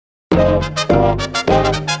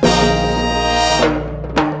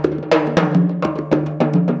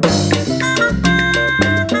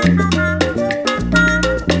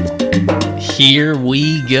Here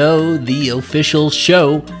we go, the official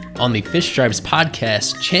show on the Fish Stripes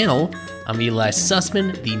podcast channel. I'm Eli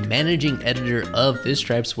Sussman, the managing editor of Fish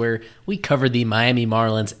Stripes, where we cover the Miami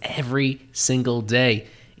Marlins every single day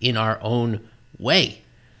in our own way.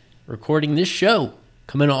 Recording this show,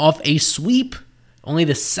 coming off a sweep, only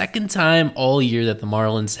the second time all year that the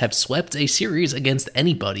Marlins have swept a series against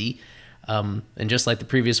anybody. And just like the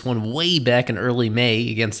previous one way back in early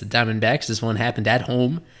May against the Diamondbacks, this one happened at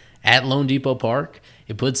home at loanDepot Park.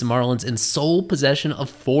 It puts the Marlins in sole possession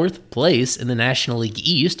of fourth place in the National League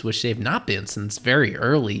East, which they've not been since very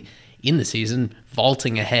early in the season,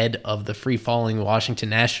 vaulting ahead of the free-falling Washington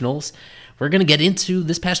Nationals. We're going to get into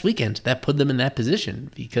this past weekend that put them in that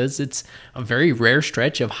position because it's a very rare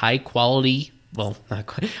stretch of high-quality, well, not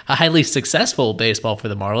quite, a highly successful baseball for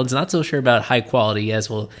the Marlins. Not so sure about high quality,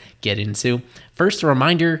 as we'll get into. First, a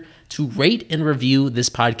reminder to rate and review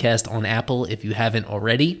this podcast on Apple if you haven't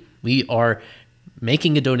already. We are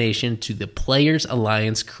making a donation to the Players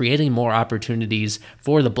Alliance, creating more opportunities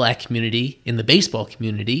for the Black community in the baseball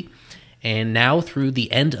community. And now through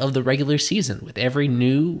the end of the regular season, with every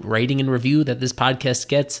new rating and review that this podcast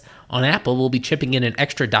gets on Apple, we'll be chipping in an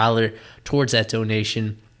extra $1 towards that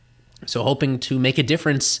donation. So hoping to make a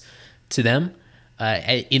difference to them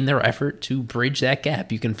in their effort to bridge that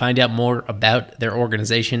gap. You can find out more about their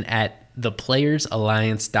organization at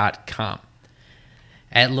theplayersalliance.com.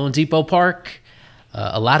 At loanDepot Park,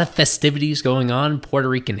 a lot of festivities going on. Puerto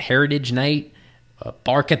Rican Heritage Night,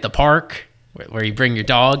 Bark at the Park, where you bring your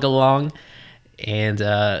dog along, and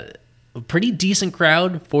a pretty decent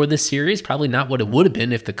crowd for this series. Probably not what it would have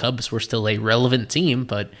been if the Cubs were still a relevant team,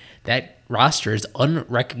 but that roster is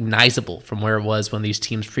unrecognizable from where it was when these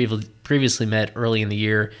teams previously met early in the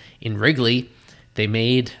year in Wrigley. They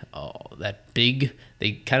made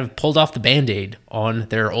they kind of pulled off the Band-Aid on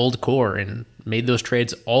their old core and made those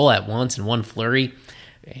trades all at once in one flurry.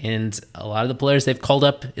 And a lot of the players they've called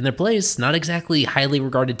up in their place, not exactly highly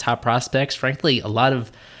regarded top prospects. Frankly, a lot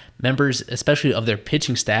of members, especially of their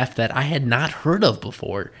pitching staff, that I had not heard of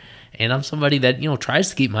before. And I'm somebody that, tries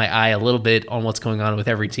to keep my eye a little bit on what's going on with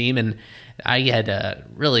every team. And I had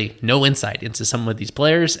really no insight into some of these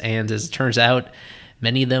players. And as it turns out,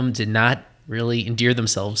 many of them did not really endear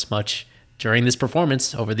themselves much during this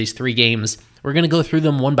performance over these 3 games. We're going to go through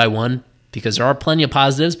them one by one because there are plenty of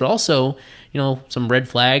positives, but also, some red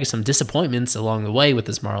flags, some disappointments along the way with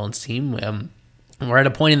this Marlins team. We're at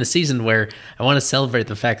a point in the season where I want to celebrate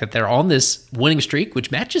the fact that they're on this winning streak,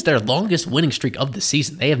 which matches their longest winning streak of the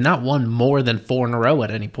season. They have not won more than 4 in a row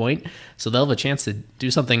at any point, so they'll have a chance to do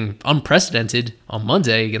something unprecedented on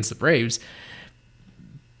Monday against the Braves.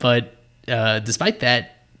 But despite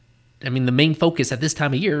that, the main focus at this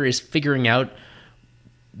time of year is figuring out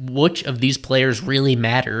which of these players really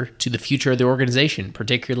matter to the future of the organization,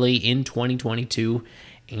 particularly in 2022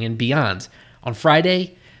 and beyond. On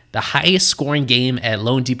Friday, the highest scoring game at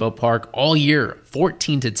loanDepot Park all year,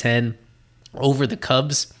 14-10 over the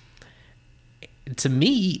Cubs. To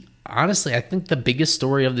me, honestly, I think the biggest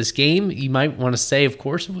story of this game, you might want to say, of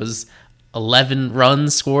course, was 11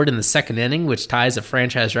 runs scored in the second inning, which ties a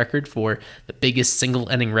franchise record for the biggest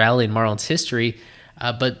single-inning rally in Marlins history.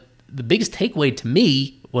 But the biggest takeaway to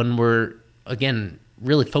me, when we're, again,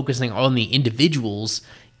 really focusing on the individuals,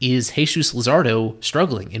 is Jesus Luzardo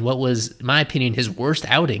struggling in what was, in my opinion, his worst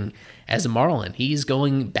outing as a Marlin. He's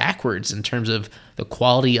going backwards in terms of the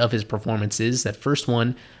quality of his performances. That first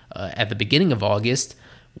one at the beginning of August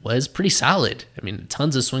was pretty solid.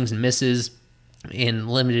 Tons of swings and misses and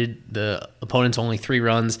limited the opponents only 3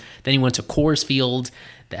 runs. Then he went to Coors Field.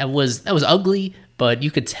 That was ugly, but you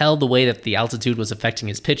could tell the way that the altitude was affecting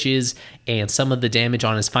his pitches, and some of the damage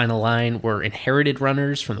on his final line were inherited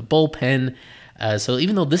runners from the bullpen. So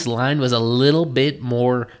even though this line was a little bit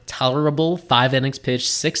more tolerable, 5 innings pitched,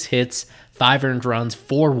 6 hits, 5 earned runs,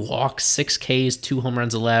 4 walks, 6 Ks, 2 home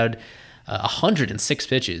runs allowed, 106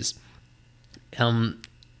 pitches.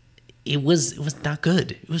 It was not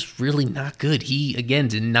good. It was really not good. He, again,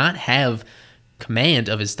 did not have command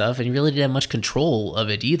of his stuff, and he really didn't have much control of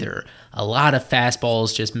it either. A lot of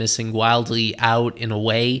fastballs just missing wildly out and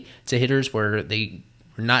away to hitters where they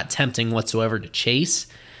were not tempting whatsoever to chase.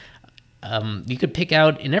 You could pick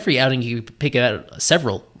out, in every outing, you could pick out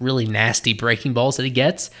several really nasty breaking balls that he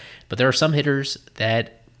gets, but there are some hitters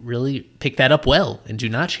that really pick that up well and do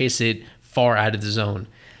not chase it far out of the zone.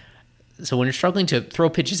 So when you're struggling to throw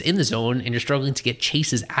pitches in the zone and you're struggling to get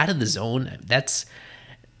chases out of the zone, that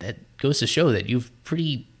goes to show that you have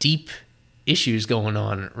pretty deep issues going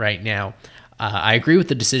on right now. I agree with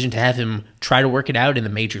the decision to have him try to work it out in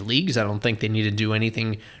the major leagues. I don't think they need to do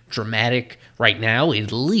anything dramatic right now.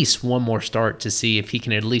 At least one more start to see if he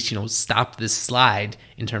can at least, stop this slide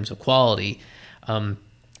in terms of quality. And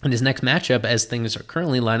his next matchup, as things are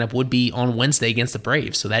currently lined up, would be on Wednesday against the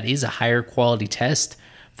Braves. So that is a higher quality test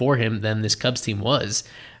for him than this Cubs team was.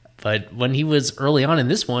 But when he was early on in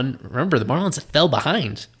this one, remember, the Marlins fell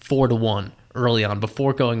behind 4-1 early on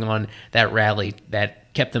before going on that rally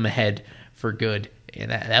that kept them ahead for good. And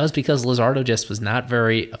that was because Luzardo just was not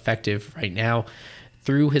very effective right now.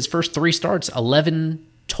 Through his first 3 starts, 11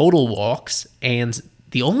 total walks, and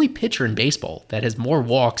the only pitcher in baseball that has more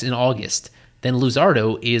walks in August than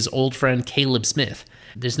Luzardo is old friend Caleb Smith.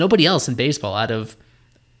 There's nobody else in baseball out of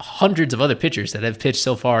hundreds of other pitchers that have pitched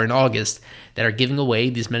so far in August that are giving away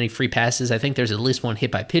these many free passes. I think there's at least one hit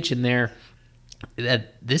by pitch in there.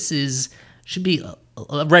 That should be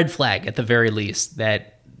a red flag at the very least,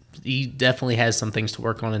 that he definitely has some things to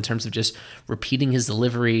work on in terms of just repeating his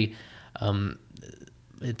delivery.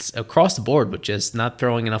 It's across the board with just not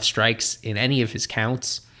throwing enough strikes in any of his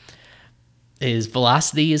counts. His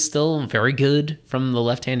velocity is still very good from the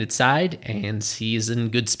left-handed side, and he's in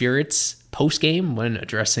good spirits post-game when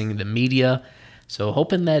addressing the media. So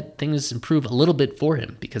hoping that things improve a little bit for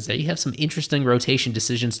him, because they have some interesting rotation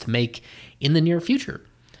decisions to make in the near future.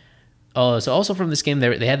 So also from this game,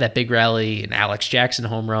 they had that big rally, an Alex Jackson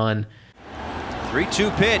home run.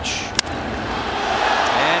 3-2 pitch.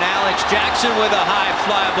 And Alex Jackson with a high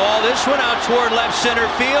fly ball. This one out toward left center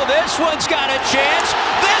field. This one's got a chance.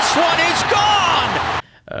 This one is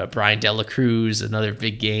gone. Brian De La Cruz, another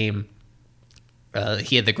big game.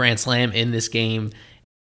 He had the grand slam in this game.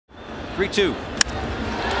 3-2.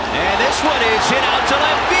 And this one is hit out to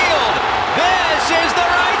left field. This is the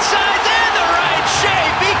right size and the right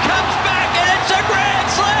shape. He comes back and it's a grand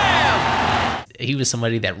slam. He was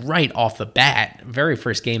somebody that right off the bat, very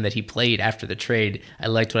first game that he played after the trade, I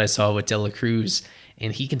liked what I saw with De La Cruz,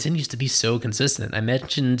 and he continues to be so consistent. I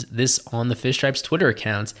mentioned this on the Fish Stripes Twitter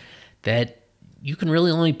account, that you can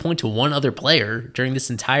really only point to one other player during this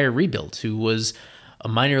entire rebuild who was a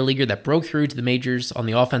minor leaguer that broke through to the majors on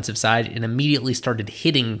the offensive side and immediately started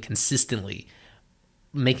hitting consistently,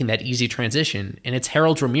 making that easy transition. And it's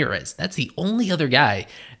Harold Ramirez. That's the only other guy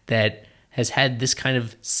that has had this kind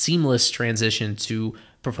of seamless transition to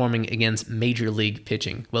performing against major league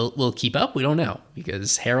pitching. Well, will keep up? We don't know,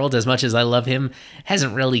 because Harold, as much as I love him,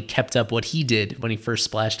 hasn't really kept up what he did when he first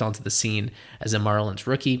splashed onto the scene as a Marlins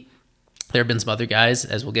rookie. There have been some other guys,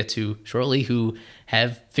 as we'll get to shortly, who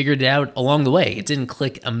have figured it out along the way. It didn't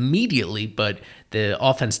click immediately, but the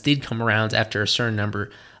offense did come around after a certain number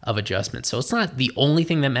of adjustments. So it's not the only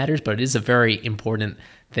thing that matters, but it is a very important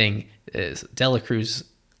thing. De La Cruz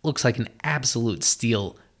looks like an absolute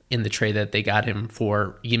steal in the trade that they got him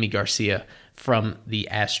for Yimi Garcia from the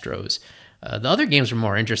Astros. The other games were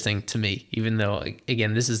more interesting to me, even though,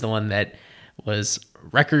 again, this is the one that was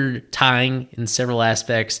record tying in several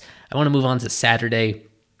aspects. I want to move on to Saturday,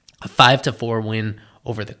 a 5-4 win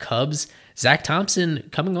over the Cubs. Zach Thompson,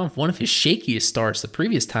 coming off one of his shakiest starts the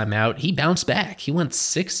previous time out, he bounced back. He went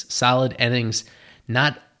 6 solid innings,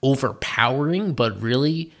 not overpowering, but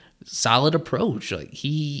really solid approach. Like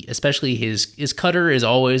especially his cutter is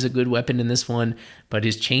always a good weapon in this one, but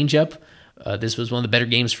his changeup, this was one of the better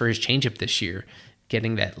games for his changeup this year.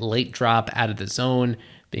 Getting that late drop out of the zone,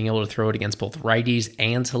 being able to throw it against both righties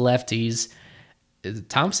and to lefties.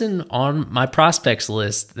 Thompson on my prospects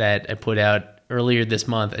list that I put out earlier this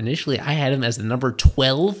month, initially I had him as the number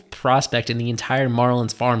 12 prospect in the entire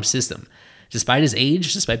Marlins farm system. Despite his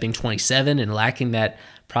age, despite being 27 and lacking that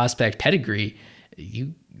prospect pedigree,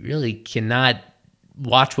 you really cannot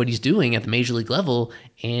watch what he's doing at the major league level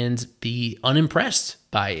and be unimpressed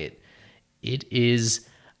by it. It is...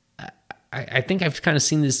 I think I've kind of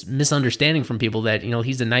seen this misunderstanding from people that,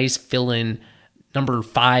 he's a nice fill-in number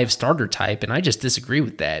 5 starter type, and I just disagree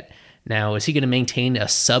with that. Now, is he going to maintain a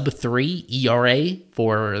sub-3 ERA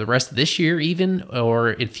for the rest of this year even,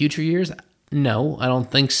 or in future years? No, I don't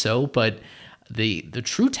think so, but the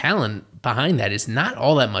true talent behind that is not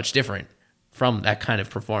all that much different from that kind of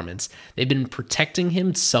performance. They've been protecting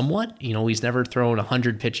him somewhat. He's never thrown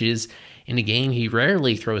 100 pitches in a game. He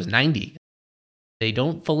rarely throws 90. They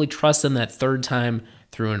don't fully trust him that third time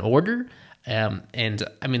through an order. And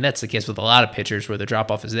I mean, that's the case with a lot of pitchers where the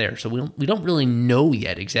drop-off is there. So we don't really know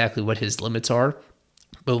yet exactly what his limits are,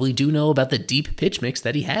 but we do know about the deep pitch mix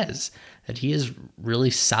that he has, that he has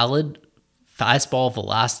really solid fastball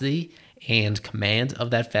velocity and command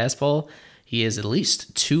of that fastball. He has at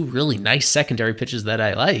least 2 really nice secondary pitches that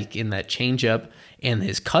I like in that changeup and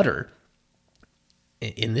his cutter.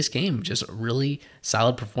 in this game. Just a really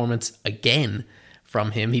solid performance again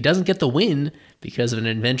from him. He doesn't get the win because of an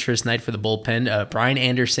adventurous night for the bullpen. Brian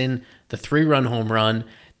Anderson, the 3-run home run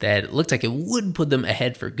that looked like it would put them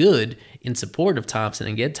ahead for good in support of Thompson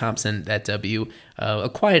and get Thompson that W. A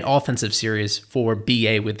quiet offensive series for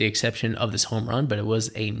BA with the exception of this home run, but it was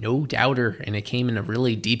a no-doubter, and it came in a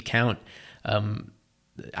really deep count.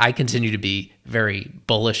 I continue to be very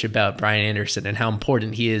bullish about Brian Anderson and how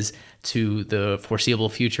important he is to the foreseeable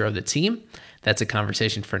future of the team. That's a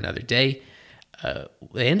conversation for another day.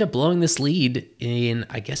 They end up blowing this lead in,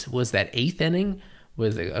 I guess it was that 8th inning,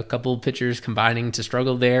 with a couple of pitchers combining to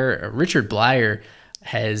struggle there. Richard Bleier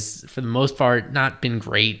has, for the most part, not been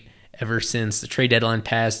great ever since the trade deadline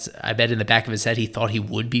passed. I bet in the back of his head he thought he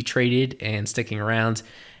would be traded and sticking around.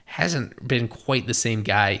 Hasn't been quite the same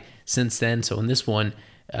guy since then. So in this one,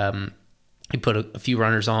 he put a few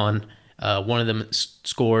runners on. One of them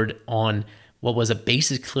scored on what was a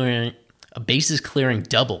bases clearing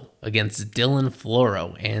double against Dylan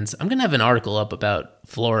Floro. And I'm going to have an article up about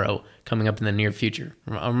Floro coming up in the near future.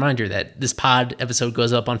 A reminder that this pod episode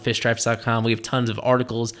goes up on fishstripes.com. We have tons of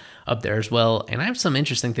articles up there as well. And I have some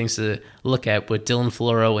interesting things to look at with Dylan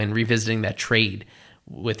Floro and revisiting that trade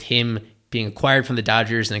with him being acquired from the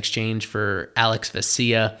Dodgers in exchange for Alex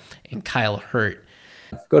Vesia and Kyle Hurt.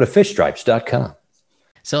 Go to fishstripes.com.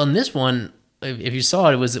 So in this one, if you saw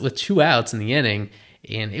it, it was with 2 outs in the inning.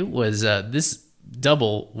 And it was, this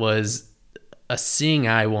double was a seeing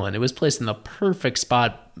eye one. It was placed in the perfect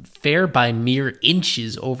spot, fair by mere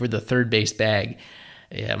inches over the third base bag.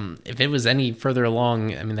 If it was any further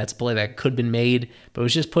along, I mean, that's a play that could have been made, but it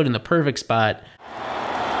was just put in the perfect spot.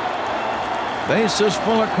 Bases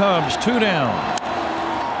full of Cubs, 2 down.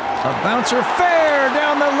 A bouncer fair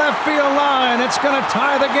down the left field line. It's going to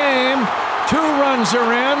tie the game. 2 runs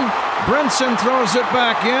are in. Brinson throws it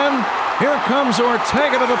back in. Here comes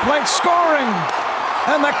Ortega to the plate, scoring!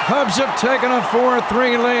 And the Cubs have taken a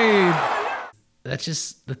 4-3 lead. That's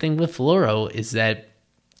just the thing with Floro, is that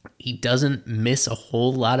he doesn't miss a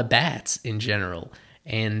whole lot of bats in general.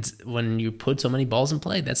 And when you put so many balls in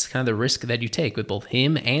play, that's kind of the risk that you take with both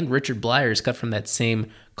him and Richard Bleier is cut from that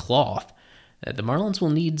same cloth. The Marlins will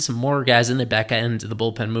need some more guys in the back end of the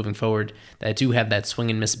bullpen moving forward that do have that swing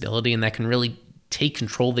and miss ability and that can really take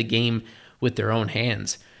control of the game with their own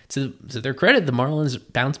hands. To their credit, the Marlins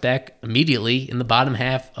bounced back immediately in the bottom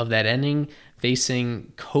half of that inning,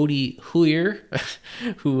 facing Cody Huyer,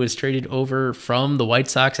 who was traded over from the White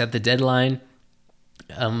Sox at the deadline.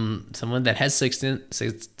 Someone that has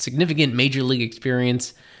significant major league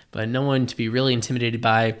experience, but no one to be really intimidated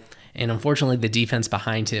by. And unfortunately, the defense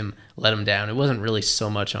behind him let him down. It wasn't really so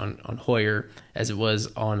much on Hoyer as it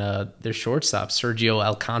was on their shortstop, Sergio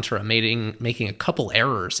Alcantara, making a couple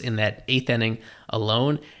errors in that 8th inning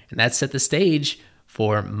alone. And that set the stage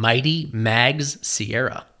for mighty Mags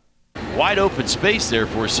Sierra. Wide open space there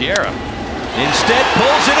for Sierra. Instead,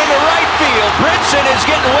 pulls it into right field. Brinson is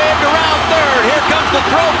getting waved around third. Here comes the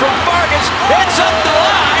throw from Vargas. It's up the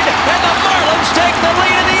line, and the Marlins take the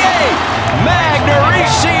lead in the 8th.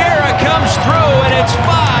 Magneuris Sierra comes through, and it's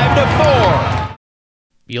 5-4.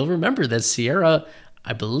 You'll remember that Sierra,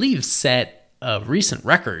 I believe, set a recent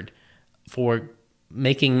record for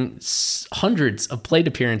making hundreds of plate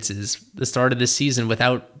appearances the start of this season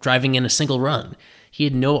without driving in a single run. He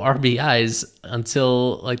had no RBIs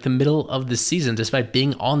until like the middle of the season, despite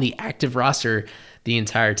being on the active roster the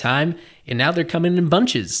entire time. And now they're coming in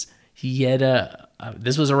bunches. He had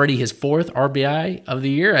this was already his 4th RBI of the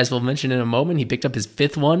year. As we'll mention in a moment, he picked up his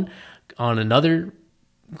 5th one on another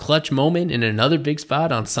clutch moment in another big spot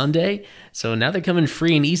on Sunday. So now they're coming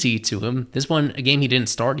free and easy to him. This one, a game he didn't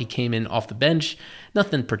start. He came in off the bench.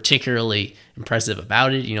 Nothing particularly impressive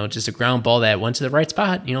about it. Just a ground ball that went to the right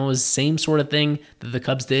spot. It was the same sort of thing that the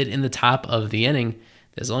Cubs did in the top of the inning.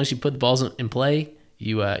 As long as you put the balls in play,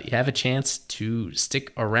 you have a chance to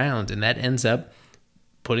stick around. And that ends up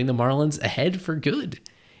putting the Marlins ahead for good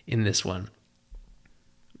in this one.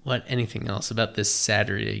 Anything else about this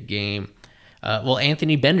Saturday game? Well,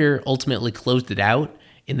 Anthony Bender ultimately closed it out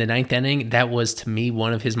in the 9th inning. That was, to me,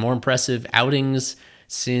 one of his more impressive outings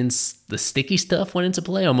since the sticky stuff went into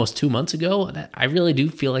play almost 2 months ago. I really do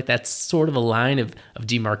feel like that's sort of a line of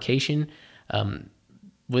demarcation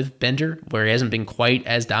with Bender, where he hasn't been quite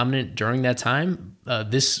as dominant during that time.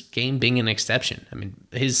 This game being an exception. I mean,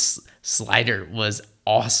 his slider was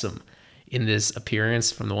awesome in this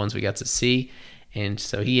appearance from the ones we got to see. And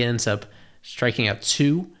so he ends up striking out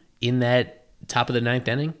 2 in that top of the 9th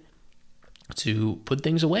inning to put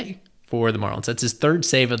things away for the Marlins. That's his 3rd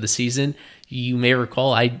save of the season. You may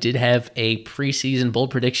recall I did have a preseason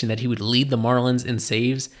bold prediction that he would lead the Marlins in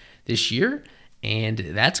saves this year, And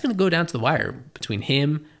that's going to go down to the wire between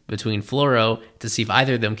Floro, to see if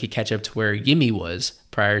either of them could catch up to where Yimi was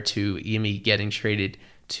prior to Yimi getting traded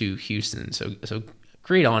to Houston. So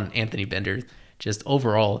great on Anthony Bender. Just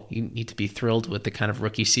overall, you need to be thrilled with the kind of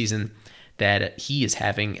rookie season that he is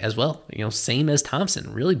having as well. Same as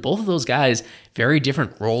Thompson. Really, both of those guys, very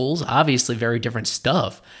different roles, obviously very different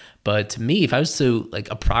stuff. But to me, if I was to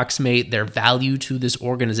approximate their value to this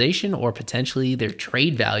organization, or potentially their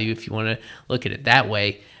trade value, if you want to look at it that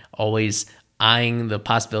way, always eyeing the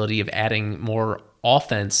possibility of adding more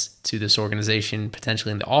offense to this organization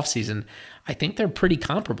potentially in the offseason, I think they're pretty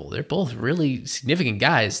comparable. They're both really significant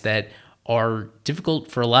guys that are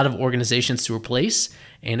difficult for a lot of organizations to replace.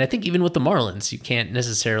 And I think even with the Marlins, you can't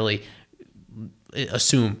necessarily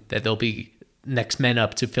assume that they'll be next men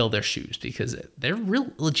up to fill their shoes, because they're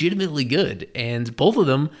legitimately good. And both of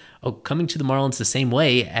them are coming to the Marlins the same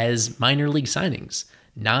way as minor league signings,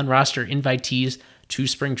 non-roster invitees to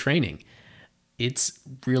spring training. It's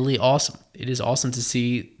really awesome. It is awesome to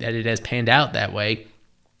see that it has panned out that way,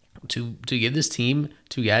 to give this team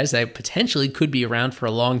two guys that potentially could be around for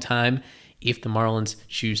a long time if the Marlins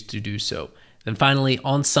choose to do so. Then finally,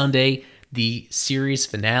 on Sunday, the series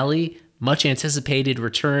finale, much anticipated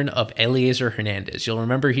return of Eliezer Hernandez. You'll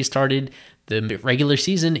remember he started the regular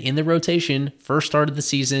season in the rotation, first start of the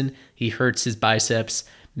season. He hurts his biceps,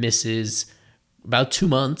 misses about 2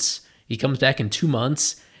 months. He comes back in 2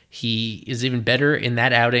 months. He is even better in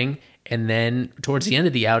that outing. And then towards the end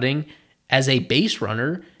of the outing, as a base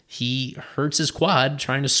runner, he hurts his quad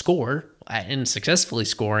trying to score and successfully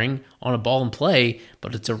scoring on a ball in play,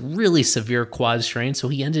 but it's a really severe quad strain, so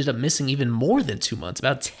he ended up missing even more than 2 months,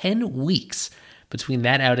 about 10 weeks between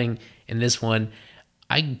that outing and this one.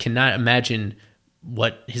 I cannot imagine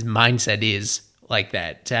what his mindset is like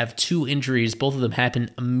that, to have two injuries, both of them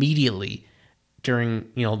happen immediately during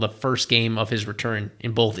the first game of his return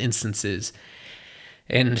in both instances.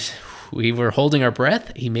 And we were holding our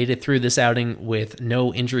breath. He made it through this outing with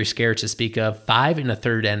no injury scare to speak of. 5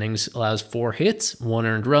 1/3 innings, allows 4 hits, 1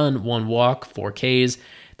 earned run, 1 walk, 4 Ks.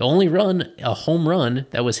 The only run, a home run,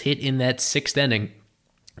 that was hit in that 6th inning.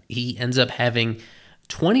 He ends up having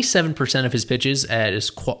 27% of his pitches as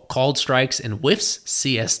called strikes and whiffs,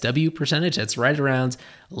 CSW percentage. That's right around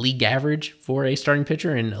league average for a starting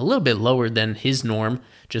pitcher, and a little bit lower than his norm,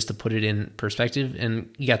 just to put it in perspective. And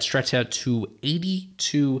he got stretched out to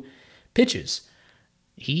 82 pitches.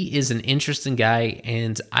 He is an interesting guy,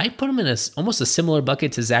 and I put him in almost a similar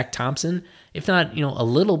bucket to Zach Thompson, if not a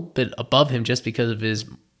little bit above him, just because of his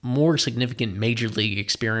more significant major league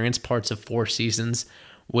experience, parts of 4 seasons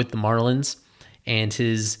with the Marlins, and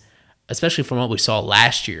his, especially from what we saw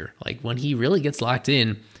last year, when he really gets locked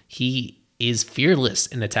in, he is fearless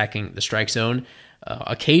in attacking the strike zone,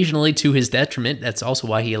 occasionally to his detriment. That's also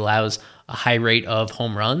why he allows a high rate of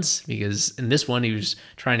home runs, because in this one he was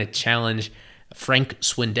trying to challenge Frank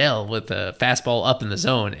Swindell with a fastball up in the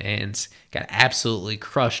zone and got absolutely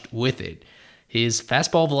crushed with it. His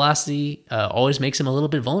fastball velocity always makes him a little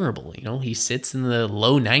bit vulnerable. He sits in the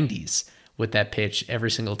low 90s with that pitch every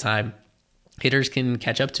single time. Hitters can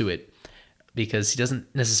catch up to it because he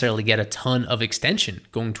doesn't necessarily get a ton of extension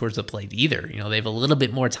going towards the plate either. They have a little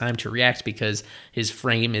bit more time to react because his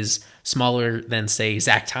frame is smaller than, say,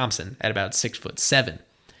 Zach Thompson at about 6'7".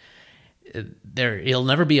 He'll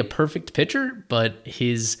never be a perfect pitcher, but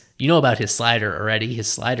about his slider already. His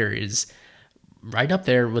slider is right up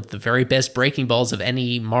there with the very best breaking balls of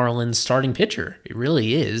any Marlins starting pitcher. It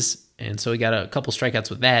really is. And so he got a couple strikeouts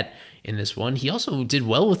with that in this one. He also did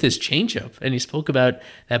well with his changeup, and he spoke about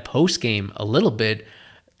that post game a little bit,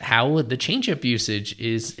 how the changeup usage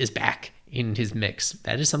is back in his mix.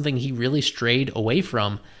 That is something he really strayed away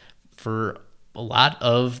from for a lot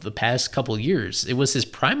of the past couple years. It was his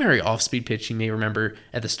primary off-speed pitch, you may remember,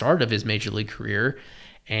 at the start of his major league career,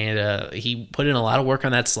 and he put in a lot of work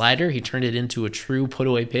on that slider. He turned it into a true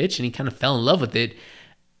put-away pitch, and he kind of fell in love with it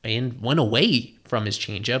and went away from his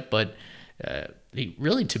changeup, but he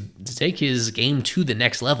really, to take his game to the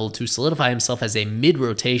next level, to solidify himself as a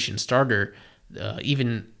mid-rotation starter,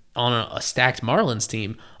 even on a stacked Marlins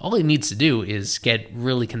team, all he needs to do is get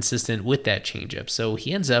really consistent with that changeup. So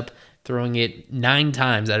he ends up throwing it 9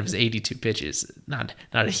 times out of his 82 pitches. Not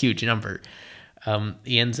a huge number.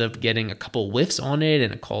 He ends up getting a couple whiffs on it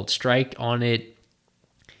and a called strike on it.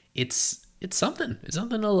 It's something. It's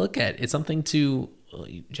something to look at. It's something to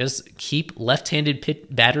just keep left-handed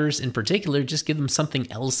batters in particular, just give them something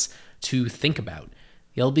else to think about.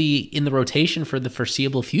 He'll be in the rotation for the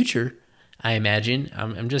foreseeable future, I imagine.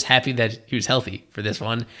 I'm just happy that he was healthy for this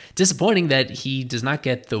one. Disappointing that he does not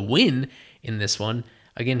get the win in this one.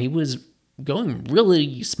 Again, he was going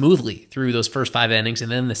really smoothly through those first 5 innings.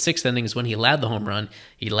 And then the 6th inning is when he allowed the home run.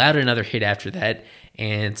 He allowed another hit after that.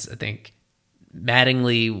 And I think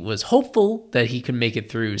Mattingly was hopeful that he could make it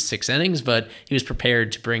through 6 innings, but he was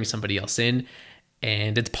prepared to bring somebody else in.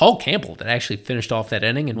 And it's Paul Campbell that actually finished off that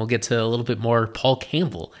inning. And we'll get to a little bit more Paul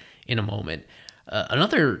Campbell in a moment.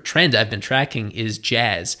 Another trend I've been tracking is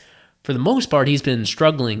Jazz. For the most part, he's been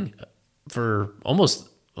struggling for almost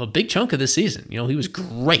a big chunk of this season. He was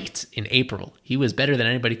great in April. He was better than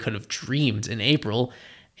anybody could have dreamed in April.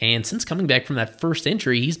 And since coming back from that first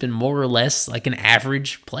injury, he's been more or less like an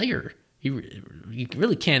average player. You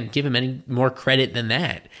really can't give him any more credit than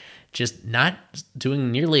that. Just not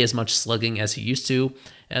doing nearly as much slugging as he used to.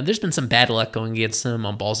 There's been some bad luck going against him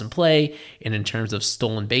on balls in play and in terms of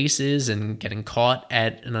stolen bases and getting caught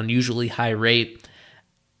at an unusually high rate.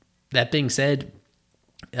 That being said,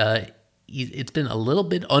 it's been a little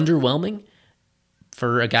bit underwhelming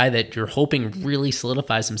for a guy that you're hoping really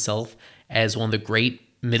solidifies himself as one of the great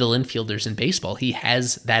middle infielders in baseball. He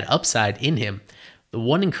has that upside in him. The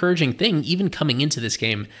one encouraging thing, even coming into this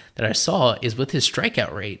game, that I saw is with his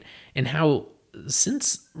strikeout rate and how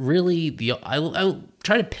since really I'll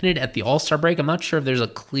try to pin it at the All-Star break. I'm not sure if there's a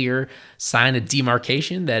clear sign of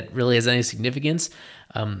demarcation that really has any significance.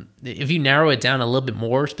 If you narrow it down a little bit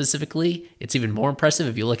more specifically, it's even more impressive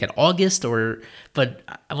if you look at August but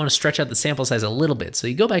I want to stretch out the sample size a little bit. So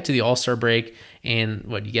you go back to the All-Star break and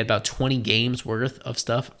you get about 20 games worth of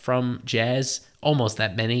stuff from Jazz, almost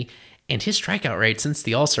that many. And his strikeout rate since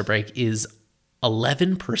the All-Star break is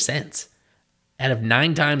 11%. Out of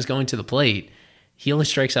 9 times going to the plate, he only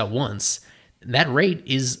strikes out once. That rate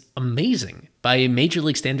is amazing. By major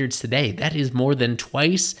league standards today, that is more than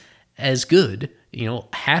twice as good,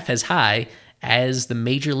 half as high as the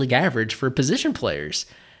major league average for position players.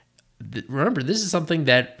 Remember, this is something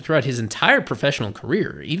that throughout his entire professional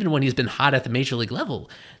career, even when he's been hot at the major league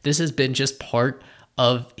level, this has been just part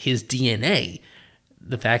of his DNA.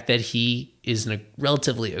 The fact that he is a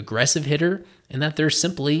relatively aggressive hitter and that there's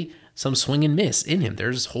simply some swing and miss in him.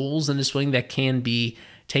 There's holes in his swing that can be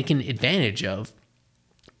taken advantage of.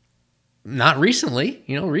 Not recently.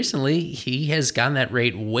 Recently he has gotten that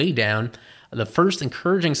rate way down. The first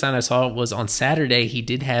encouraging sign I saw was on Saturday. He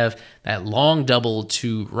did have that long double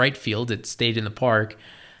to right field. It stayed in the park.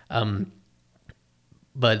 But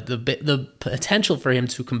the potential for him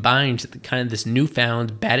to combine kind of this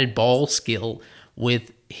newfound batted ball skill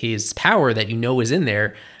with his power that is in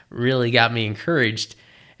there really got me encouraged.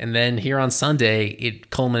 And then here on Sunday, it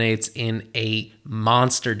culminates in a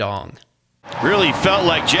monster dong. Really felt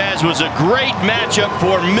like Jazz was a great matchup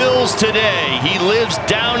for Mills today. He lives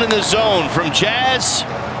down in the zone. From Jazz,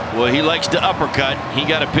 well, he likes to uppercut. He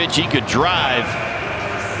got a pitch he could drive.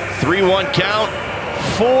 3-1 count,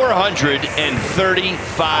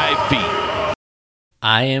 435 feet.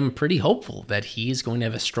 I am pretty hopeful that he's going to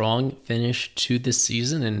have a strong finish to this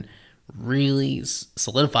season and really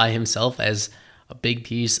solidify himself as a big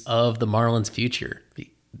piece of the Marlins' future,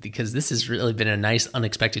 because this has really been a nice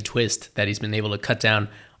unexpected twist that he's been able to cut down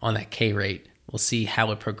on that K rate. We'll see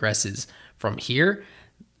how it progresses from here.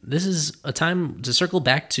 This is a time to circle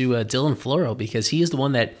back to Dylan Floro, because he is the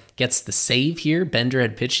one that gets the save here. Bender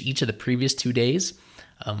had pitched each of the previous 2 days.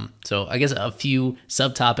 So I guess a few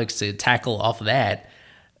subtopics to tackle off of that.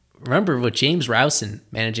 Remember, with James Rowson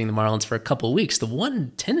managing the Marlins for a couple of weeks, the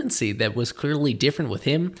one tendency that was clearly different with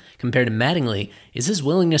him compared to Mattingly is his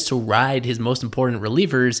willingness to ride his most important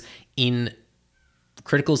relievers in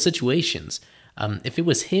critical situations. If it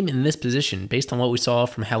was him in this position, based on what we saw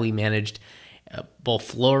from how he managed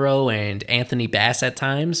both Floro and Anthony Bass at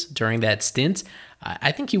times during that stint,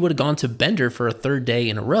 I think he would have gone to Bender for a 3rd day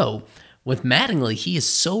in a row. With Mattingly, he is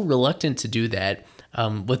so reluctant to do that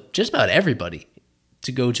with just about everybody,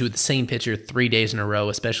 to go to the same pitcher 3 days in a row,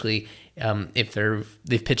 especially if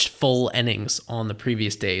they've pitched full innings on the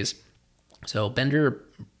previous days. So Bender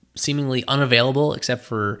seemingly unavailable except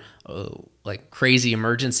for crazy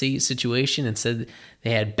emergency situation. Instead,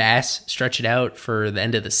 they had Bass stretch it out for the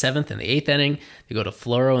end of the 7th and the 8th inning. They go to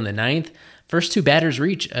Floro in the 9th. First 2 batters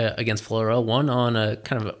reach against Floro, one on a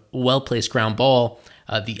kind of a well-placed ground ball,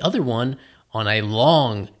 the other one on a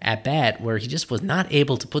long at-bat where he just was not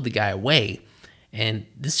able to put the guy away. And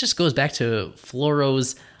this just goes back to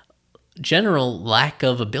Floro's general lack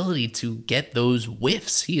of ability to get those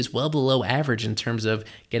whiffs. He is well below average in terms of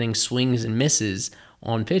getting swings and misses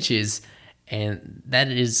on pitches. And that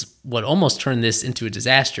is what almost turned this into a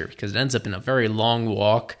disaster, because it ends up in a very long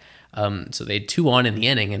walk. So they had 2 on in the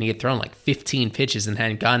inning, and he had thrown like 15 pitches and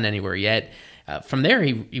hadn't gotten anywhere yet. From there,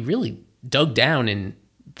 he really dug down and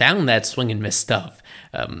found that swing and miss stuff.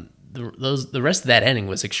 the rest of that inning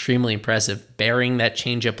was extremely impressive, burying that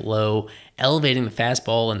changeup low, elevating the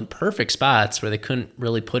fastball in perfect spots where they couldn't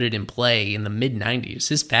really put it in play in the mid-90s.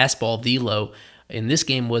 His fastball velo in this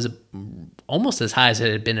game was almost as high as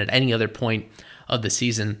it had been at any other point of the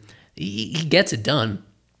season. He gets it done,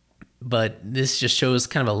 but this just shows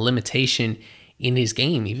kind of a limitation in his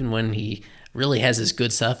game. Even when he really has his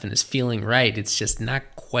good stuff and is feeling right, it's just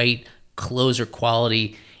not quite closer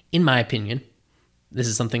quality, in my opinion. This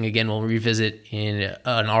is something, again, we'll revisit in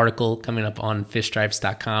an article coming up on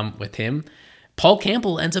fishstripes.com with him. Paul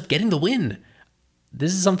Campbell ends up getting the win.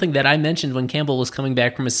 This is something that I mentioned when Campbell was coming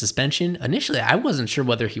back from his suspension. Initially, I wasn't sure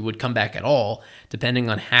whether he would come back at all, depending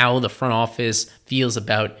on how the front office feels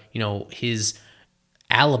about, his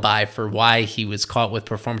alibi for why he was caught with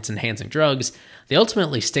performance-enhancing drugs. They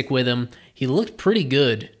ultimately stick with him. He looked pretty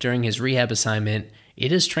good during his rehab assignment.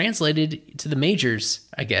 It is translated to the majors,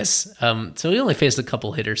 I guess. So he only faced a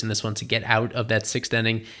couple hitters in this one to get out of that sixth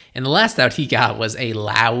inning. And the last out he got was a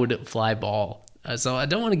loud fly ball. So I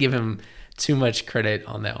don't want to give him too much credit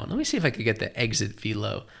on that one. Let me see if I could get the exit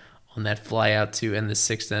velo on that fly out to end the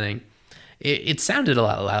sixth inning. It sounded a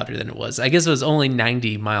lot louder than it was. I guess it was only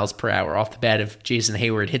 90 miles per hour off the bat if Jason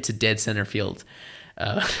Hayward hits a dead center field.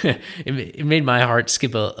 It made my heart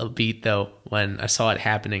skip a beat, though, when I saw it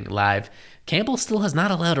happening live. Campbell still has not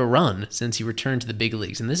allowed a run since he returned to the big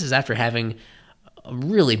leagues, and this is after having a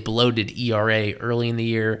really bloated ERA early in the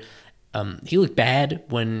year. He looked bad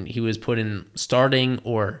when he was put in starting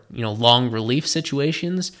or long relief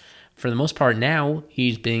situations. For the most part now,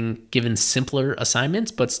 he's being given simpler assignments,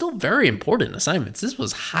 but still very important assignments. This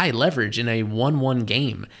was high leverage in a 1-1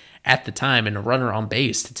 game at the time and a runner on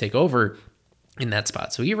base to take over in that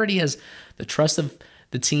spot. So he already has the trust of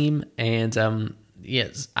the team, and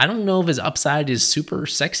yes, I don't know if his upside is super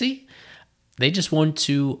sexy. They just want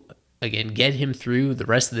to, again, get him through the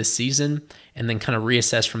rest of the season and then kind of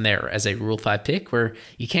reassess from there as a Rule 5 pick where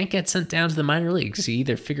you can't get sent down to the minor leagues. You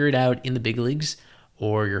either figure it out in the big leagues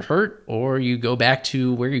or you're hurt or you go back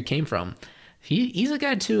to where you came from. He's a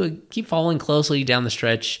guy to keep following closely down the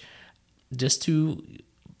stretch just to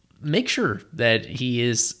make sure that he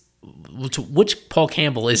is. Which Paul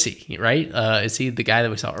Campbell is he, right? Is he the guy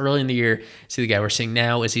that we saw early in the year? Is he the guy we're seeing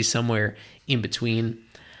now? Is he somewhere in between?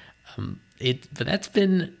 But that's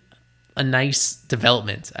been a nice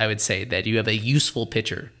development, I would say, that you have a useful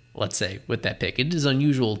pitcher, let's say, with that pick. It is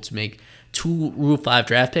unusual to make 2 Rule 5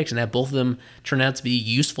 draft picks and have both of them turn out to be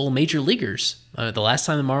useful major leaguers. The last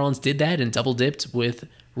time the Marlins did that and double dipped with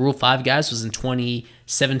Rule 5 guys was in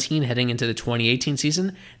 2017 heading into the 2018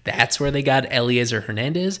 season. That's where they got Eliezer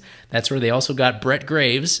Hernandez. That's where they also got Brett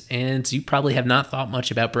Graves, and you probably have not thought much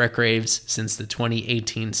about Brett Graves since the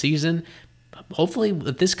 2018 season. Hopefully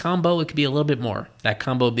with this combo, it could be a little bit more. That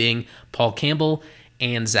combo being Paul Campbell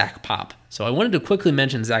and Zach Pop. So I wanted to quickly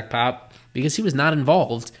mention Zach Pop because he was not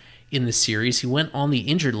involved in this series. He went on the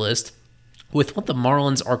injured list with what the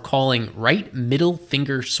Marlins are calling right middle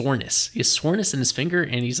finger soreness. He has soreness in his finger,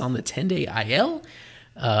 and he's on the 10-day IL.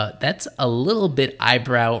 That's a little bit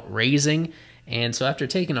eyebrow raising. And so after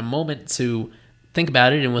taking a moment to think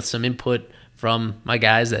about it and with some input from my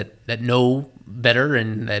guys that know better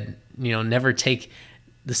and that never take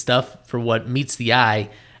the stuff for what meets the eye,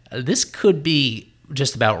 this could be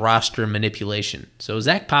just about roster manipulation. So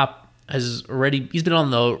Zach Pop he's been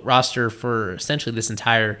on the roster for essentially this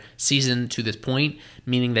entire season to this point,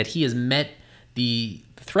 meaning that he has met the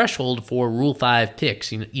threshold for Rule 5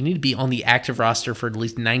 picks. You need to be on the active roster for at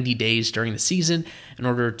least 90 days during the season in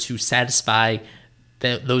order to satisfy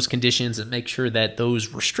those conditions and make sure that those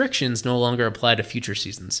restrictions no longer apply to future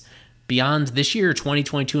seasons. Beyond this year,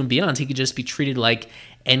 2022 and beyond, he could just be treated like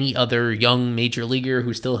any other young major leaguer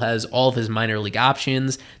who still has all of his minor league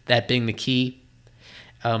options, that being the key.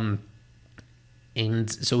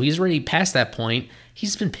 And so he's already past that point.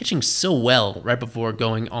 He's been pitching so well right before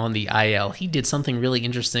going on the IL. He did something really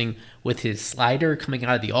interesting with his slider coming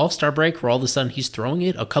out of the All-Star break, where all of a sudden he's throwing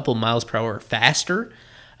it a couple miles per hour faster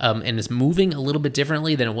and is moving a little bit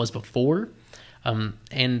differently than it was before.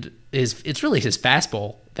 And it's really his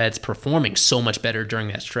fastball that's performing so much better during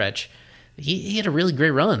that stretch. He had a really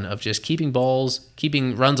great run of just keeping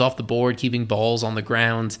runs off the board, keeping balls on the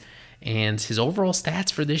ground, and his overall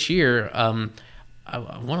stats for this year,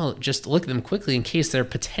 I want to just look at them quickly in case they're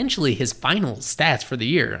potentially his final stats for the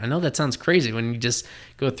year. I know that sounds crazy when you just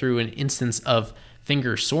go through an instance of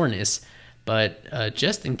finger soreness, but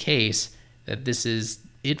just in case that this is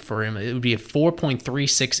it for him, it would be a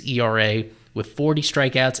 4.36 ERA with 40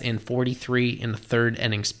 strikeouts and 43 in the third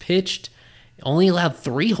innings pitched. Only allowed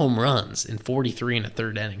 3 home runs in 43 in the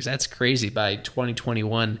third innings. That's crazy by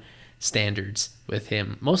 2021 standards with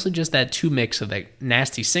him. Mostly just that two mix of that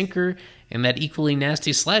nasty sinker and that equally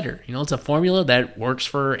nasty slider. It's a formula that works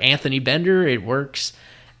for Anthony Bender. It works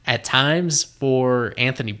at times for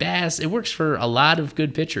Anthony Bass. It works for a lot of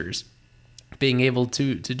good pitchers being able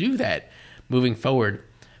to do that moving forward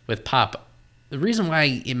with Pop. The reason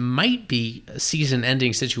why it might be a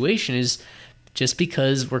season-ending situation is just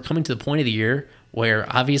because we're coming to the point of the year where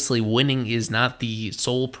obviously winning is not the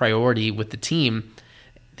sole priority with the team.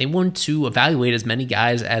 They want to evaluate as many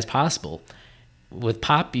guys as possible. With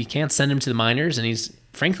Pop, you can't send him to the minors, and he's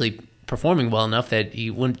frankly performing well enough that he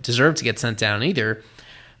wouldn't deserve to get sent down either.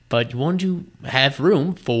 But you want to have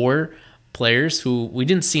room for players who we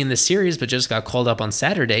didn't see in this series but just got called up on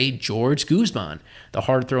Saturday. George Guzman, the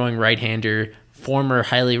hard-throwing right-hander, former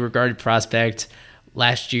highly regarded prospect.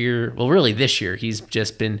 Last year, well, really this year, he's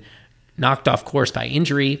just been knocked off course by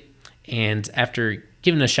injury, and after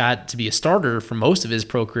given a shot to be a starter for most of his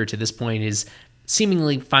pro career to this point, is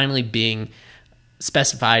seemingly finally being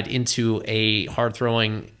specified into a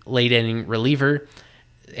hard-throwing late-inning reliever,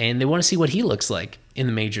 and they want to see what he looks like in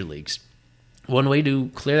the major leagues. One way to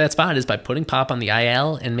clear that spot is by putting Pop on the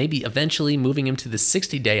IL and maybe eventually moving him to the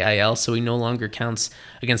 60-day IL so he no longer counts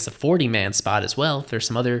against the 40-man spot as well. If there's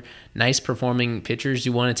some other nice performing pitchers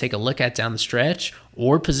you want to take a look at down the stretch,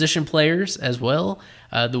 or position players as well,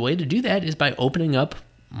 the way to do that is by opening up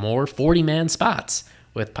more 40-man spots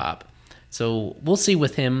with Pop. So we'll see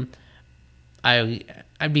with him.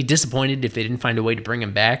 I'd be disappointed if they didn't find a way to bring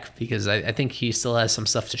him back, because I think he still has some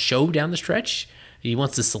stuff to show down the stretch. He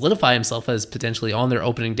wants to solidify himself as potentially on their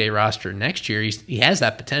opening day roster next year. He has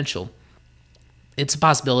that potential. It's a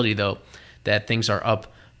possibility, though, that things are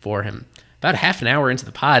up for him. About half an hour into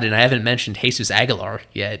the pod, and I haven't mentioned Jesus Aguilar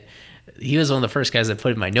yet. He was one of the first guys I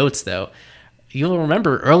put in my notes, though. You'll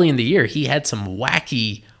remember early in the year, he had some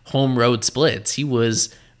wacky home road splits. He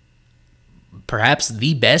was perhaps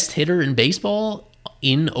the best hitter in baseball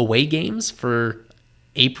in away games for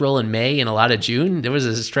April and May and a lot of June. There was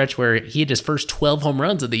a stretch where he had his first 12 home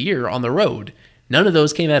runs of the year on the road. None of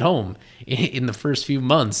those came at home in the first few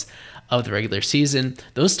months of the regular season.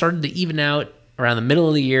 Those started to even out around the middle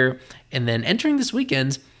of the year, and then entering this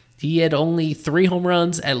weekend, he had only 3 home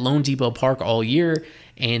runs at Lone Depot Park all year,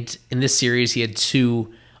 and in this series he had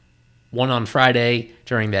 2, one on Friday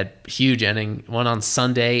during that huge inning, one on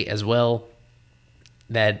Sunday as well,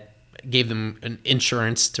 that gave them an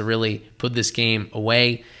insurance to really put this game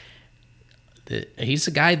away. He's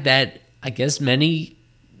a guy that I guess many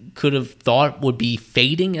could have thought would be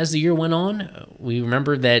fading as the year went on. We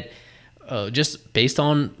remember that just based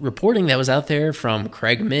on reporting that was out there from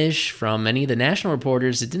Craig Mish, from many of the national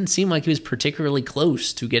reporters, it didn't seem like he was particularly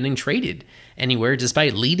close to getting traded anywhere,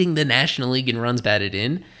 despite leading the National League in runs batted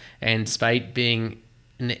in, and despite being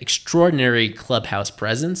an extraordinary clubhouse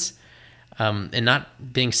presence. And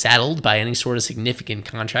not being saddled by any sort of significant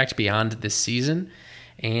contract beyond this season.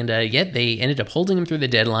 And yet they ended up holding him through the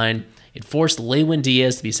deadline. It forced Lewin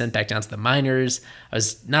Diaz to be sent back down to the minors. I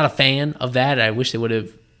was not a fan of that. I wish they would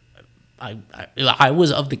have... I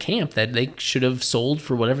was of the camp that they should have sold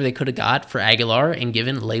for whatever they could have got for Aguilar and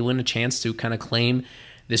given Lewin a chance to kind of claim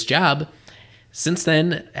this job. Since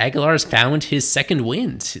then, Aguilar has found his second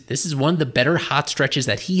wind. This is one of the better hot stretches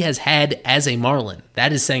that he has had as a Marlin.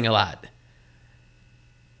 That is saying a lot.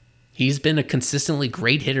 He's been a consistently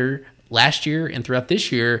great hitter last year and throughout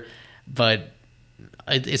this year, but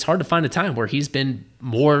it's hard to find a time where he's been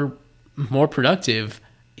more productive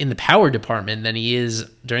in the power department than he is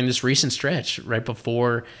during this recent stretch right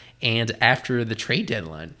before and after the trade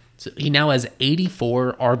deadline. So he now has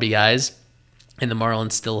 84 RBIs, and the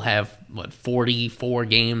Marlins still have, 44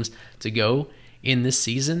 games to go in this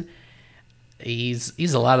season.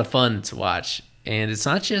 He's a lot of fun to watch. And it's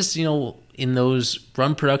not just, in those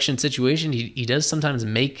run production situations, he does sometimes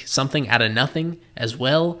make something out of nothing as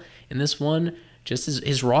well. In this one, just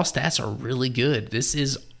his raw stats are really good. This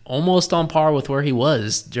is almost on par with where he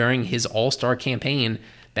was during his All-Star campaign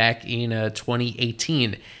back in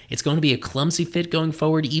 2018. It's going to be a clumsy fit going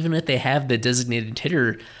forward, even if they have the designated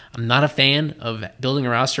hitter. I'm not a fan of building a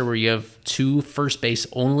roster where you have 2 first base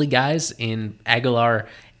only guys in Aguilar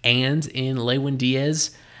and in Lewin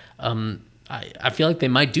Diaz. I feel like they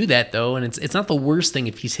might do that, though, and it's not the worst thing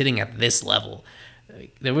if he's hitting at this level.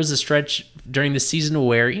 There was a stretch during the season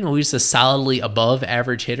where, he's a solidly above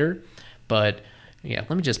average hitter, but yeah,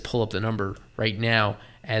 let me just pull up the number right now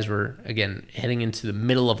as we're, again, heading into the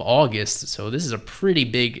middle of August. So this is a pretty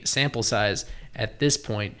big sample size at this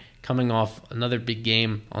point, coming off another big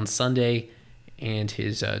game on Sunday and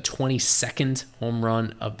his 22nd home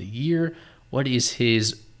run of the year. What is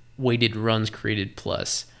his weighted runs created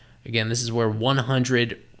plus? Again, this is where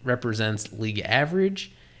 100 represents league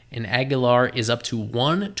average, and Aguilar is up to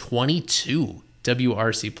 122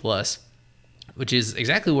 WRC plus, which is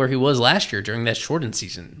exactly where he was last year during that shortened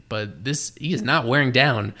season. But he is not wearing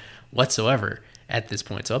down whatsoever at this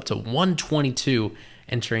point. So up to 122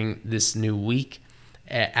 entering this new week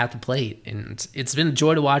at the plate. And it's been a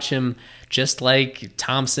joy to watch him, just like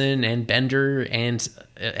Thompson and Bender and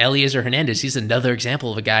Eliezer Hernandez. He's another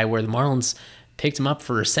example of a guy where the Marlins picked him up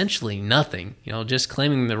for essentially nothing, just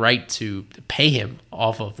claiming the right to pay him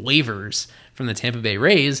off of waivers from the Tampa Bay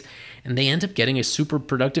Rays. And they end up getting a super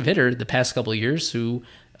productive hitter the past couple of years who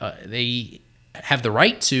they have the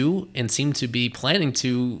right to and seem to be planning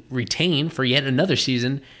to retain for yet another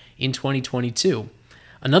season in 2022.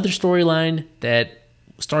 Another storyline that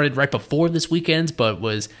started right before this weekend but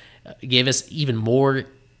gave us even more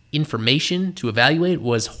information to evaluate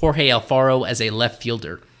was Jorge Alfaro as a left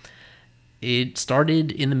fielder. It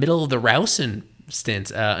started in the middle of the Rawson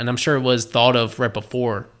stint, and I'm sure it was thought of right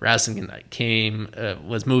before Rawson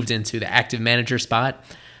was moved into the active manager spot.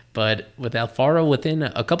 But with Alfaro, within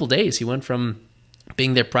a couple days, he went from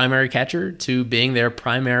being their primary catcher to being their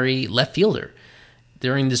primary left fielder.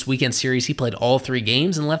 During this weekend series, he played all 3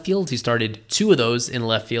 games in left field. He started 2 of those in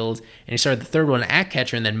left field, and he started the third one at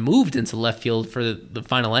catcher and then moved into left field for the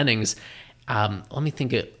final innings. Let me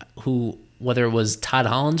think whether it was Todd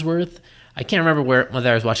Hollinsworth. I can't remember whether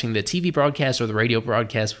I was watching the TV broadcast or the radio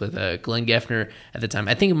broadcast with Glenn Geffner at the time.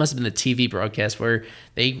 I think it must have been the TV broadcast where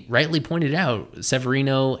they rightly pointed out,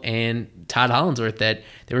 Severino and Todd Hollinsworth, that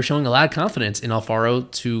they were showing a lot of confidence in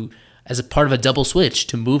Alfaro as a part of a double switch,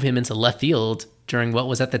 to move him into left field during what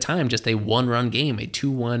was at the time just a 1-run game, a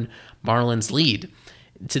 2-1 Marlins lead.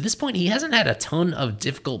 To this point, he hasn't had a ton of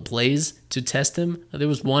difficult plays to test him. There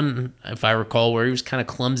was one, if I recall, where he was kind of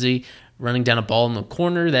clumsy, running down a ball in the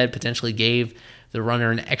corner that potentially gave the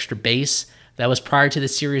runner an extra base. That was prior to the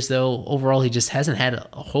series, though. Overall, he just hasn't had a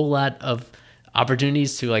whole lot of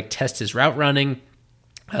opportunities to test his route running.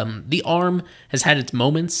 The arm has had its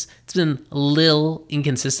moments. It's been a little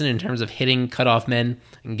inconsistent in terms of hitting cutoff men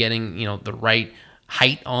and getting the right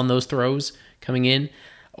height on those throws coming in.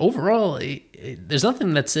 Overall, there's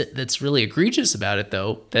nothing that's really egregious about it,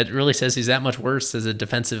 though, that really says he's that much worse as a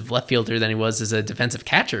defensive left fielder than he was as a defensive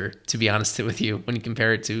catcher, to be honest with you, when you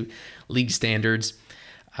compare it to league standards.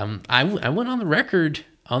 I went on the record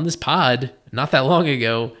on this pod not that long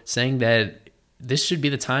ago saying that this should be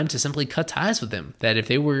the time to simply cut ties with him, that if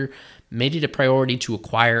they made it a priority to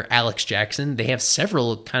acquire Alex Jackson, they have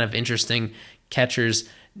several kind of interesting catchers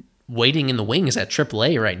waiting in the wings at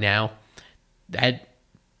AAA right now, that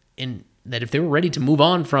if they were ready to move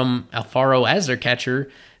on from Alfaro as their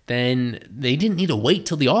catcher, then they didn't need to wait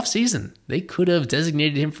till the offseason. They could have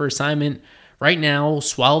designated him for assignment right now,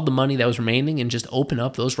 swallowed the money that was remaining, and just open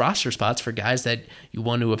up those roster spots for guys that you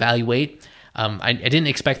want to evaluate. I didn't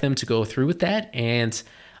expect them to go through with that, and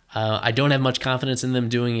I don't have much confidence in them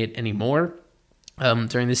doing it anymore.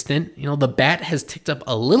 During this stint, the bat has ticked up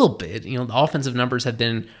a little bit. The offensive numbers have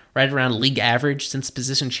been right around league average since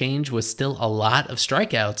position change, with still a lot of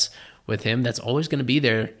strikeouts with him. That's always going to be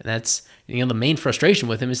there. And that's, the main frustration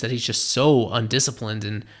with him is that he's just so undisciplined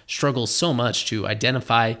and struggles so much to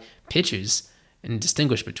identify pitches and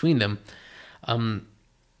distinguish between them.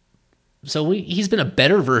 So he's been a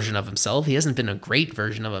better version of himself. He hasn't been a great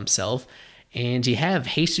version of himself. And you have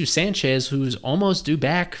Jesus Sanchez, who's almost due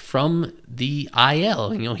back from the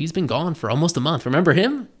IL. He's been gone for almost a month. Remember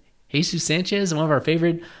him? Jesus Sanchez, one of our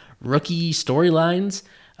favorite rookie storylines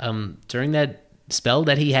during that spell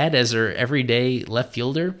that he had as our everyday left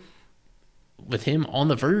fielder. With him on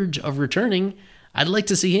the verge of returning, I'd like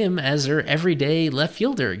to see him as our everyday left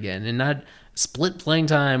fielder again and not split playing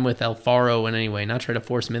time with Alfaro in any way, not try to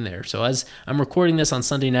force him in there. So as I'm recording this on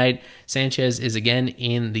Sunday night, Sanchez is again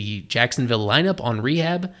in the Jacksonville lineup on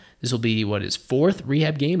rehab. This will be his 4th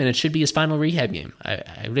rehab game, and it should be his final rehab game.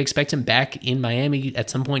 I would expect him back in Miami at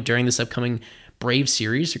some point during this upcoming Braves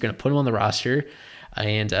series. They're going to put him on the roster,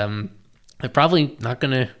 and they're probably not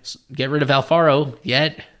going to get rid of Alfaro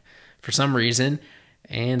yet for some reason.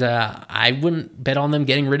 And I wouldn't bet on them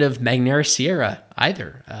getting rid of Magneuris Sierra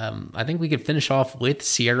either. I think we could finish off with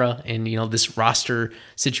Sierra and this roster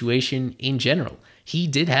situation in general. He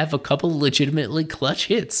did have a couple legitimately clutch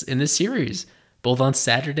hits in this series, both on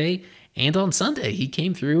Saturday and on Sunday. He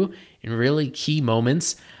came through in really key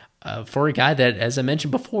moments for a guy that, as I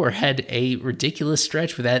mentioned before, had a ridiculous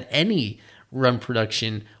stretch without any run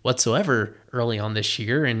production whatsoever early on this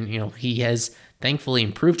year. And, he has thankfully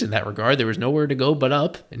improved in that regard. There was nowhere to go but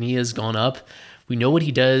up, and he has gone up. We know what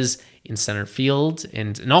he does in center field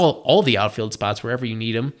and in all the outfield spots wherever you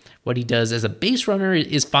need him. What he does as a base runner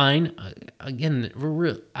is fine. Again,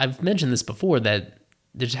 I've mentioned this before that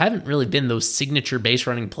there haven't really been those signature base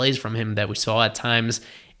running plays from him that we saw at times,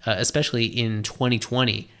 especially in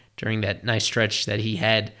 2020 during that nice stretch that he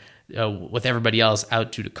had with everybody else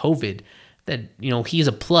out due to COVID. That, he's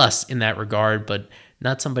a plus in that regard, but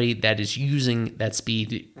not somebody that is using that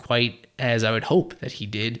speed quite as I would hope that he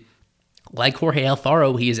did. Like Jorge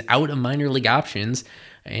Alfaro, he is out of minor league options.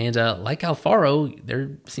 And like Alfaro, there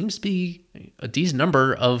seems to be a decent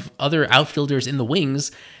number of other outfielders in the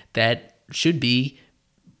wings that should be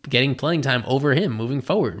getting playing time over him moving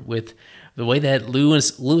forward, with the way that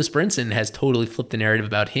Lewis Brinson has totally flipped the narrative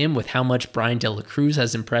about him, with how much Brian De La Cruz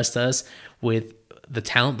has impressed us, with the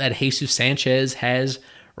talent that Jesus Sanchez has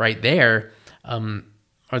right there.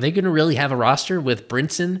 Are they going to really have a roster with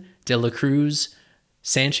Brinson, De La Cruz,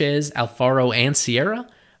 Sanchez, Alfaro, and Sierra?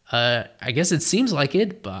 I guess it seems like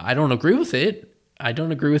it, but I don't agree with it. I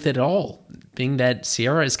don't agree with it at all, being that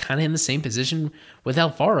Sierra is kind of in the same position with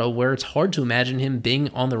Alfaro, where it's hard to imagine him being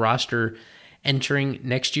on the roster entering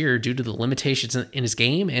next year due to the limitations in his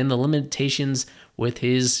game and the limitations with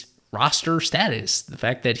his roster status. The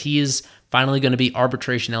fact that he is finally going to be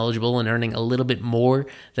arbitration eligible and earning a little bit more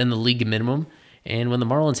than the league minimum. And when the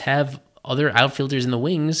Marlins have other outfielders in the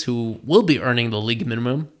wings who will be earning the league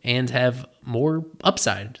minimum and have more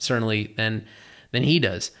upside, certainly, than he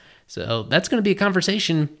does. So that's going to be a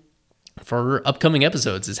conversation for upcoming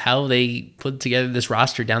episodes, is how they put together this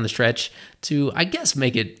roster down the stretch to, I guess,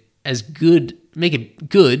 make it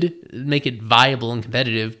viable and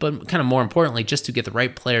competitive, but kind of more importantly, just to get the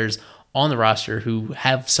right players on the roster who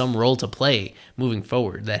have some role to play moving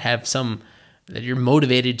forward, that you're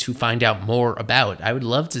motivated to find out more about. I would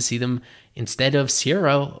love to see them, instead of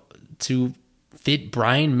Sierra, to fit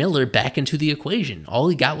Brian Miller back into the equation. All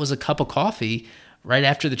he got was a cup of coffee right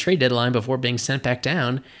after the trade deadline before being sent back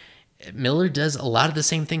down. Miller does a lot of the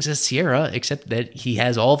same things as Sierra, except that he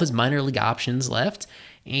has all of his minor league options left,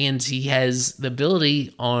 and he has the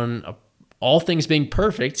ability, on all things being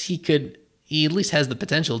perfect, he at least has the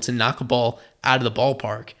potential to knock a ball out of the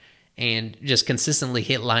ballpark and just consistently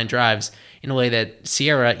hit line drives in a way that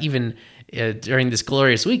Sierra, even during this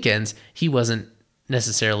glorious weekends, he wasn't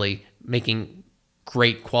necessarily making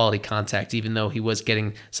great quality contact, even though he was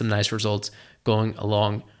getting some nice results going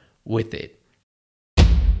along with it.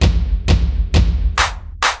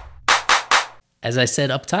 As I said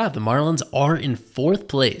up top, the Marlins are in 4th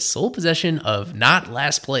place, sole possession of not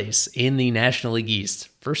last place in the National League East.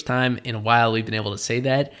 First time in a while we've been able to say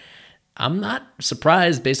that. I'm not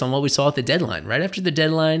surprised based on what we saw at the deadline. Right after the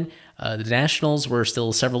deadline, the Nationals were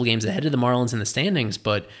still several games ahead of the Marlins in the standings,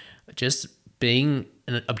 but just being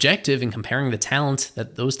an objective and comparing the talent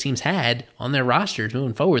that those teams had on their rosters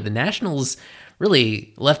moving forward, the Nationals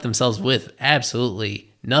really left themselves with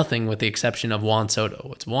absolutely nothing, with the exception of Juan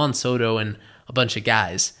Soto. It's Juan Soto and a bunch of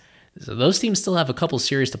guys. So those teams still have a couple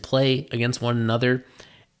series to play against one another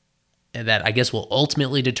that I guess will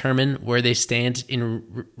ultimately determine where they stand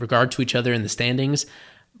in regard to each other in the standings.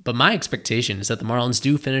 But my expectation is that the Marlins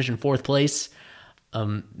do finish in 4th place.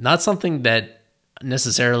 Not something that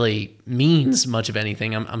necessarily means much of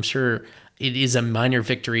anything. I'm sure it is a minor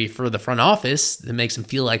victory for the front office that makes them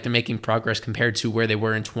feel like they're making progress compared to where they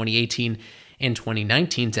were in 2018 and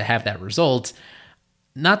 2019 to have that result.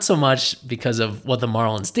 Not so much because of what the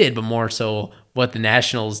Marlins did, but more so what the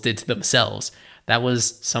Nationals did to themselves. That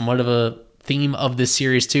was somewhat of a theme of this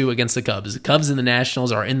series too against the Cubs. The Cubs and the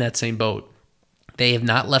Nationals are in that same boat. They have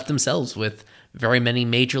not left themselves with very many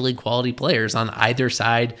major league quality players on either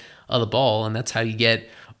side of the ball, and that's how you get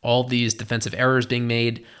all these defensive errors being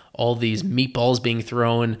made, all these meatballs being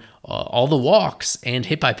thrown, all the walks and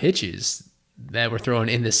hit by pitches that were thrown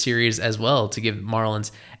in this series as well to give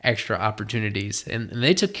Marlins extra opportunities. And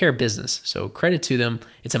they took care of business, so credit to them.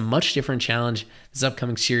 It's a much different challenge this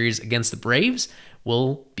upcoming series against the Braves.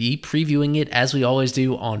 We'll be previewing it, as we always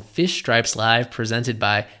do, on Fish Stripes Live, presented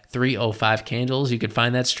by 305 Candles. You can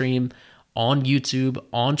find that stream on YouTube,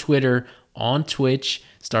 on Twitter, on Twitch.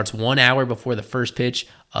 Starts 1 hour before the first pitch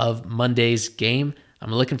of Monday's game.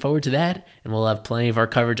 I'm looking forward to that, and we'll have plenty of our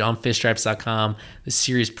coverage on fishstripes.com. The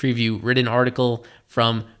series preview written article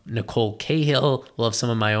from Nicole Cahill. We'll have some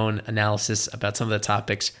of my own analysis about some of the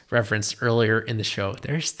topics referenced earlier in the show.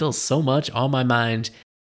 There's still so much on my mind.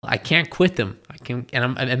 I can't quit them. I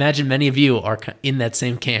imagine many of you are in that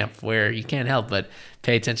same camp where you can't help but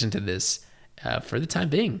pay attention to this for the time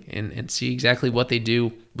being and see exactly what they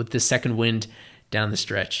do with this second wind down the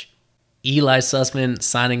stretch. Eli Sussman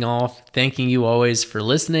signing off, thanking you always for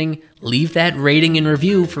listening. Leave that rating and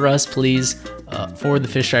review for us, please, for the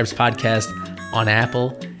Fish Stripes podcast on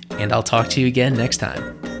Apple, and I'll talk to you again next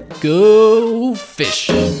time. Go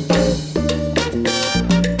fish!